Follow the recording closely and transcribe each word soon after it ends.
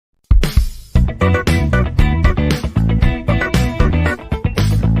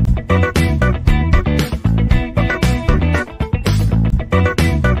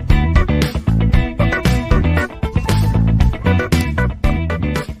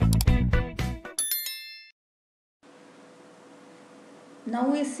Now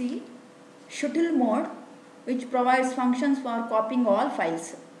we see Shutil mode, which provides functions for copying all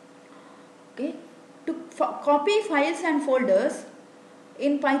files. Okay, to copy files and folders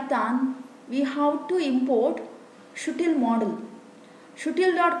in Python, we have to import Shutil module.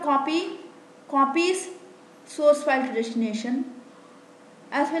 Shutil.copy copies source file to destination,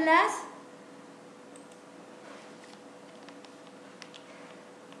 as well as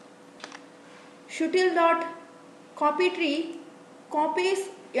Shutil.copytree copies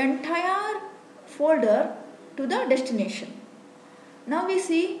entire folder to the destination. Now we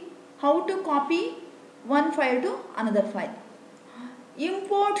see how to copy one file to another file.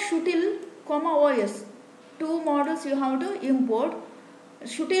 Import Shutil, OS. Two modules you have to import.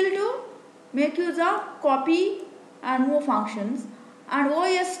 Shutil to make use of copy and move functions, and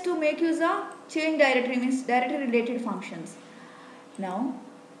OS to make use of change directory, means directory related functions. Now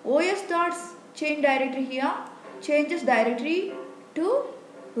OS dot change directory here changes directory to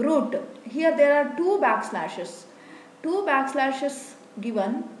root. Here there are two backslashes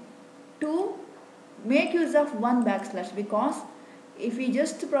given to make use of one backslash, because if we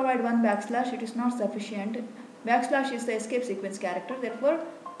just provide one backslash, it is not sufficient. Backslash is the escape sequence character, therefore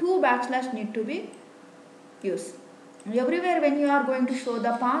two backslash need to be used. Everywhere when you are going to show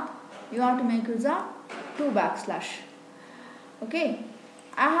the path, you have to make use of two backslash. Okay,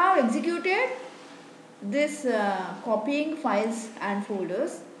 I have executed this copying files and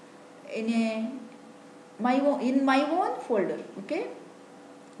folders in my own folder. Okay,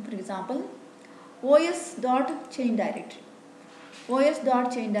 for example, os.change directory.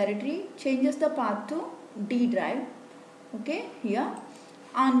 os.change directory changes the path to D drive. Okay, here,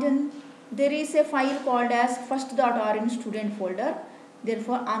 and then there is a file called as first.r in student folder.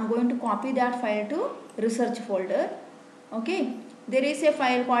 Therefore I am going to copy that file to research folder. Okay, there is a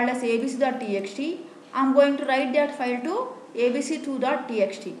file called as abc.txt. I am going to write that file to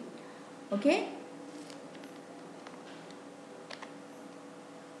abc2.txt. Okay,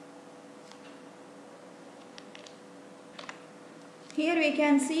 here we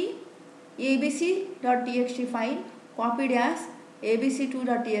can see abc.txt file copied as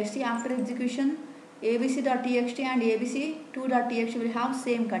abc2.txt. After execution, abc.txt and abc2.txt will have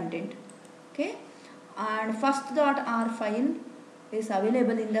same content. Okay, and first.r file is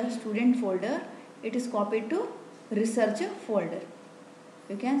available in the student folder. It is copied to research folder.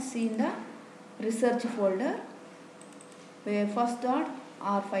 You can see in the research folder where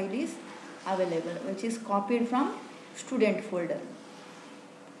first.r file is available, which is copied from student folder.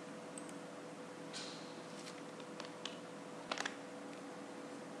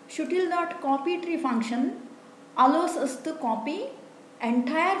 Shutil.copytree function allows us to copy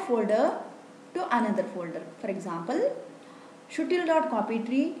entire folder to another folder. For example,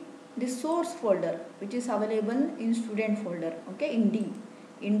 Shutil.copytree, the source folder which is available in student folder, okay, in D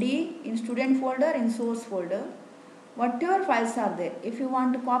in student folder, in source folder, whatever files are there, if you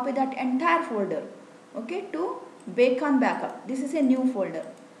want to copy that entire folder, okay, to bacon backup, this is a new folder,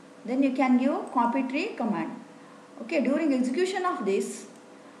 then you can give copytree command. Okay, during execution of this,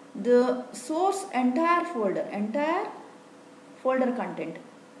 the source entire folder content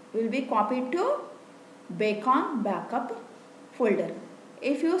will be copied to bacon backup folder.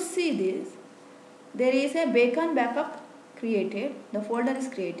 If you see this, there is a bacon backup created, the folder is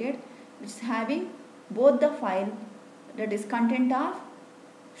created, which is having both the file, that is content of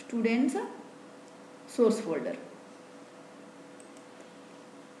students source folder.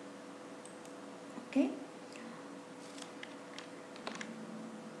 Okay,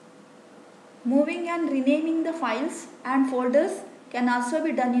 moving and renaming the files and folders can also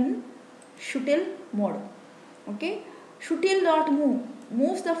be done in Shutil mode. Okay, Shutil.move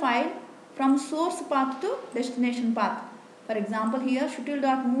moves the file from source path to destination path. For example, here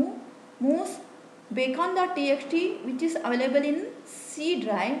Shutil.move moves bacon.txt, which is available in C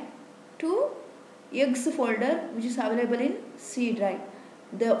drive, to eggs folder, which is available in C drive.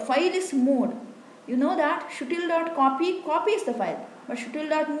 The file is moved. You know that Shutil.copy copies the file, but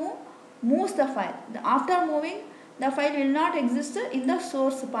Shutil.move moves the file. After moving, the file will not exist in the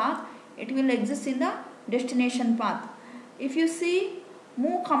source path, it will exist in the destination path. If you see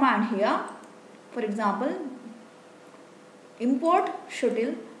move command here, for example, import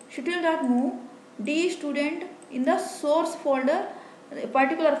Shutil.move D student in the source folder, a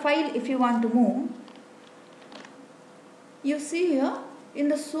particular file if you want to move. You see here in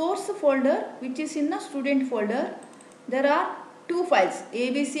the source folder, which is in the student folder, there are two files,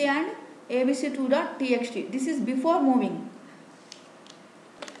 abc and abc2.txt. This is before moving.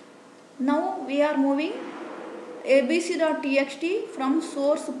 Now we are moving abc.txt from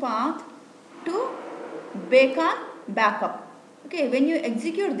source path to PYTHON backup. Okay, when you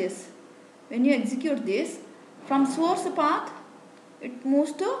execute this from source path, it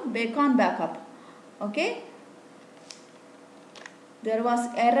moves to PYTHON backup. Okay, there was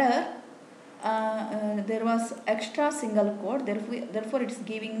error, there was extra single quote, therefore it is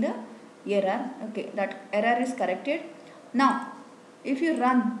giving the error. Okay, that error is corrected. Now if you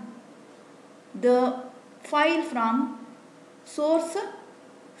run, the file from source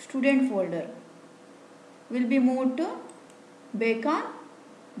student folder will be moved to PYTHON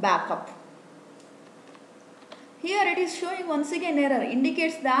backup. Here it is showing once again error,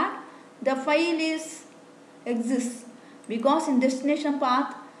 indicates that the file exists, because in destination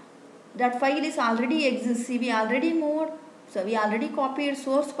path that file is already exists. See, we already moved, so we already copied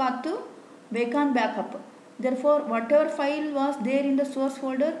source path to PYTHON backup. Therefore whatever file was there in the source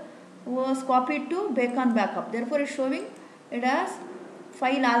folder was copied to PYTHON backup. Therefore it is showing it as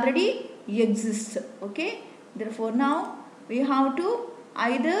file already exists. Okay, therefore now we have to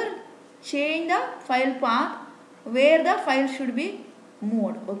either change the file path where the file should be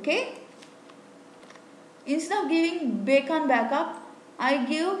moved. Okay, instead of giving PYTHON backup, I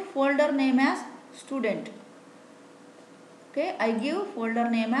give folder name as student. Okay, I give folder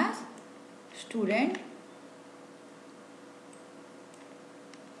name as student.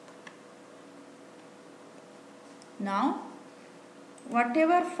 Now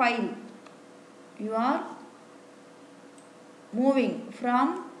whatever file you are moving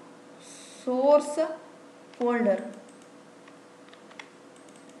from source folder,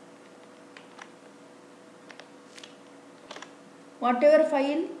 whatever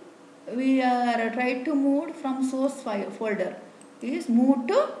file we are trying to move from source file folder is moved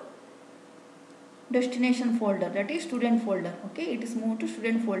to destination folder, that is student folder. Okay, it is moved to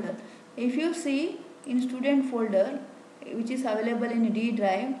student folder. If you see in student folder, which is available in D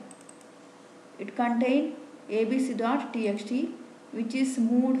drive, it contains abc.txt, which is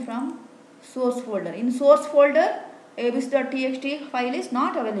moved from source folder. In source folder, abc.txt file is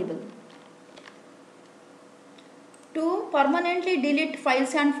not available. To permanently delete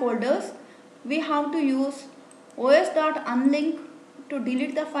files and folders, we have to use os.unlink to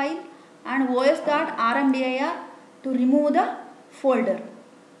delete the file and os.rmdir to remove the folder.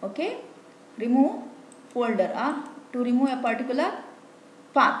 Okay, remove folder or to remove a particular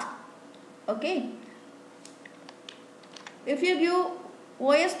path. Okay, if you give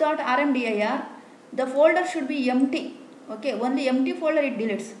os.rmdir, the folder should be empty. Okay, only empty folder it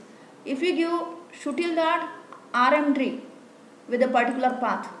deletes. If you give shutil.rmdir with a particular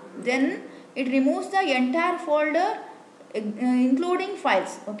path, then it removes the entire folder including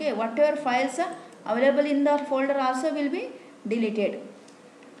files. Okay, whatever files are available in the folder also will be deleted.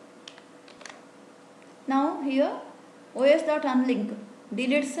 Now here os.unlink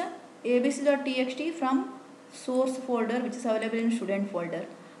deletes abc.txt from source folder, which is available in student folder.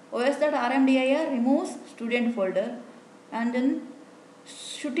 os.rmdir removes student folder, and then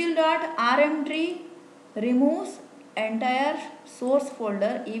shutil.rmdir removes entire source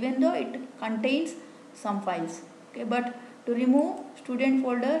folder even though it contains some files. Okay, but to remove student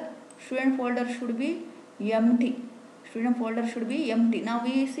folder should be empty. Student folder should be empty. Now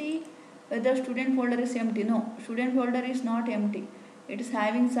we see whether student folder is empty. No, student folder is not empty. It is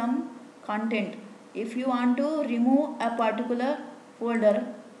having some content. If you want to remove a particular folder,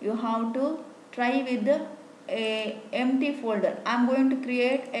 you have to try with a empty folder. I am going to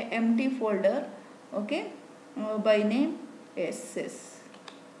create a empty folder. Okay, by name SS.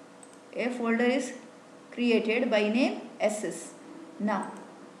 A folder is created by name SS. Now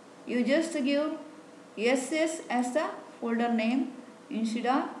you just give SS as the folder name instead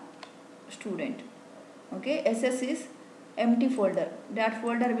of student. Okay, SS is empty folder. That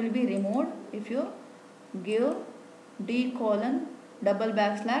folder will be removed if you give d:\SS.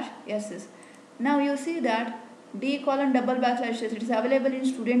 Now you see that d:\SS, it is available in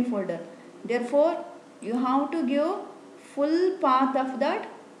student folder. Therefore you have to give full path of that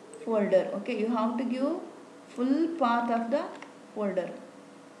folder. Okay, you have to give full path of the folder.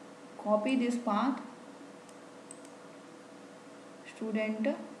 Copy this path, student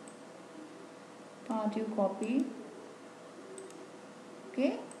path you copy.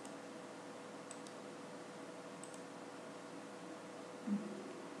 Okay,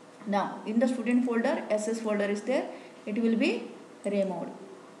 now in the student folder SS folder is there, it will be removed.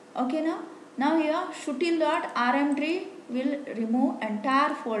 Okay, now here shutil.rmdir will remove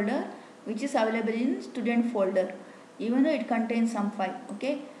entire folder which is available in student folder, even though it contains some file.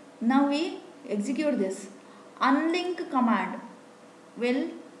 Okay, now we execute this. Unlink command will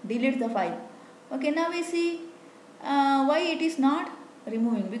delete the file. Okay, now we see why it is not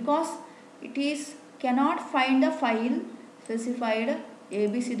removing, because it is cannot find the file specified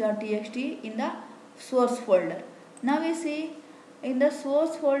abc.txt in the source folder. Now we see in the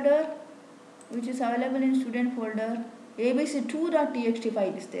source folder which is available in student folder, abc2.txt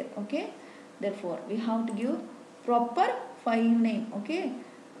file is there. Okay, therefore we have to give proper file name. Okay,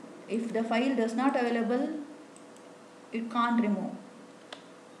 if the file does not available, it can't remove.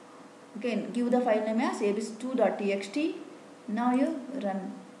 Okay, give the file name as abc2.txt. Now you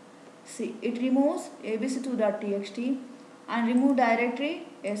run. See, it removes abc2.txt and remove directory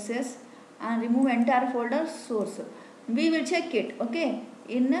ss and remove entire folder source. We will check it. Okay,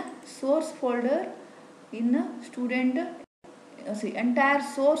 in source folder, in student, see, entire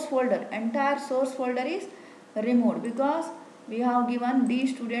source folder is removed because we have given d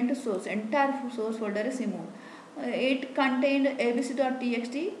student source. Entire source folder is removed. It contained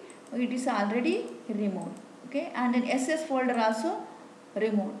abc.txt, it is already removed. Okay, and then ss folder also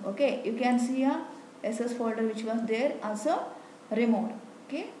removed. Okay, you can see a ss folder which was there also removed.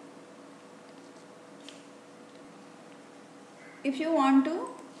 Okay, if you want to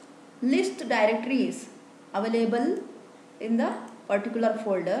list directories available in the particular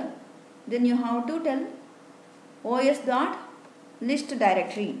folder, then you have to tell os.list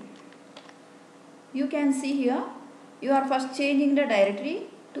directory. You can see here, you are first changing the directory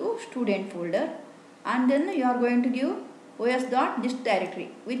to student folder, and then you are going to give os.list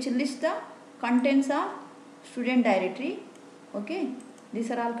directory, which lists the contents of student directory. Okay, these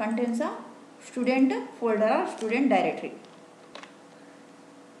are all contents of student folder or student directory.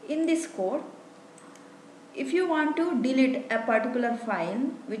 In this code, if you want to delete a particular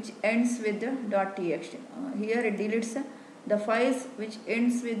file which ends with the .txt, here it deletes the files which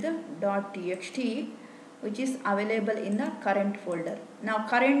ends with the .txt, which is available in the current folder. Now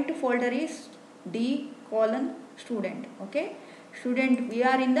current folder is d:student. Okay, student, we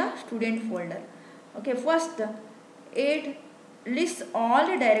are in the student folder. Okay, first it lists all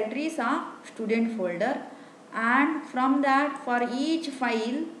the directories of student folder, and from that for each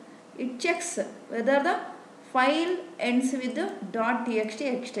file it checks whether the file ends with the .txt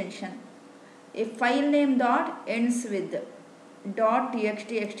extension. If file name dot ends with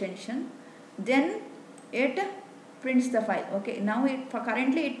 .txt extension, then it prints the file. Okay, now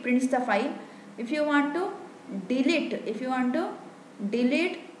currently it prints the file. If you want to delete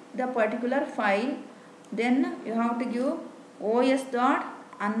the particular file, then you have to give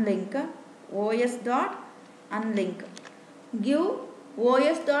os.unlink. Give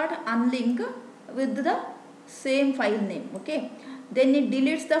os.unlink with the same file name. Okay, then it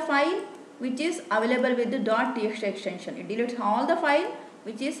deletes the file which is available with the .txt extension. It deletes all the file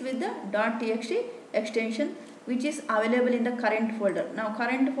which is with the .txt extension, which is available in the current folder. Now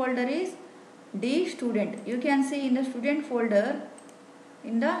current folder is d student. You can see in the student folder,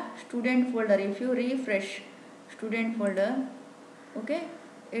 if you refresh student folder, okay,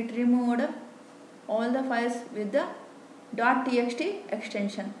 it removed all the files with the .txt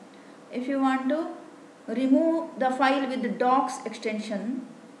extension. If you want to remove the file with the docs extension,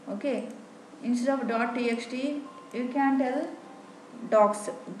 okay, instead of .txt you can tell docs,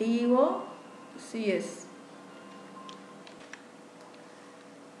 docs.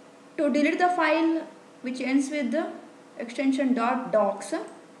 To delete the file which ends with the extension .docs,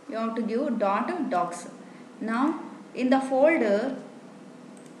 you have to give .docs. Now in the folder,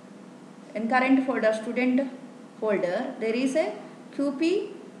 in current folder, student folder, there is a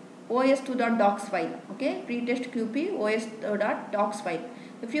qp os2.docs file. Okay, pretest qp os2.docs file.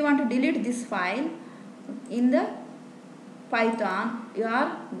 If you want to delete this file in the Python, you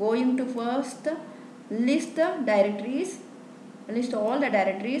are going to first list the directories, list all the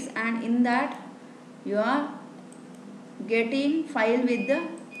directories, and in that you are getting file with the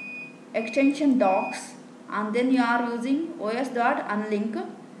extension docs, and then you are using os.unlink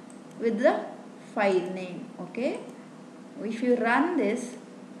with the file name. Okay, if you run this,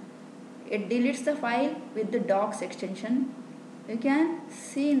 it deletes the file with the docs extension. You can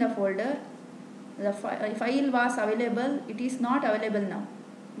see in the folder the file was available, it is not available now.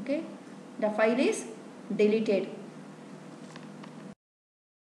 Okay, the file is deleted.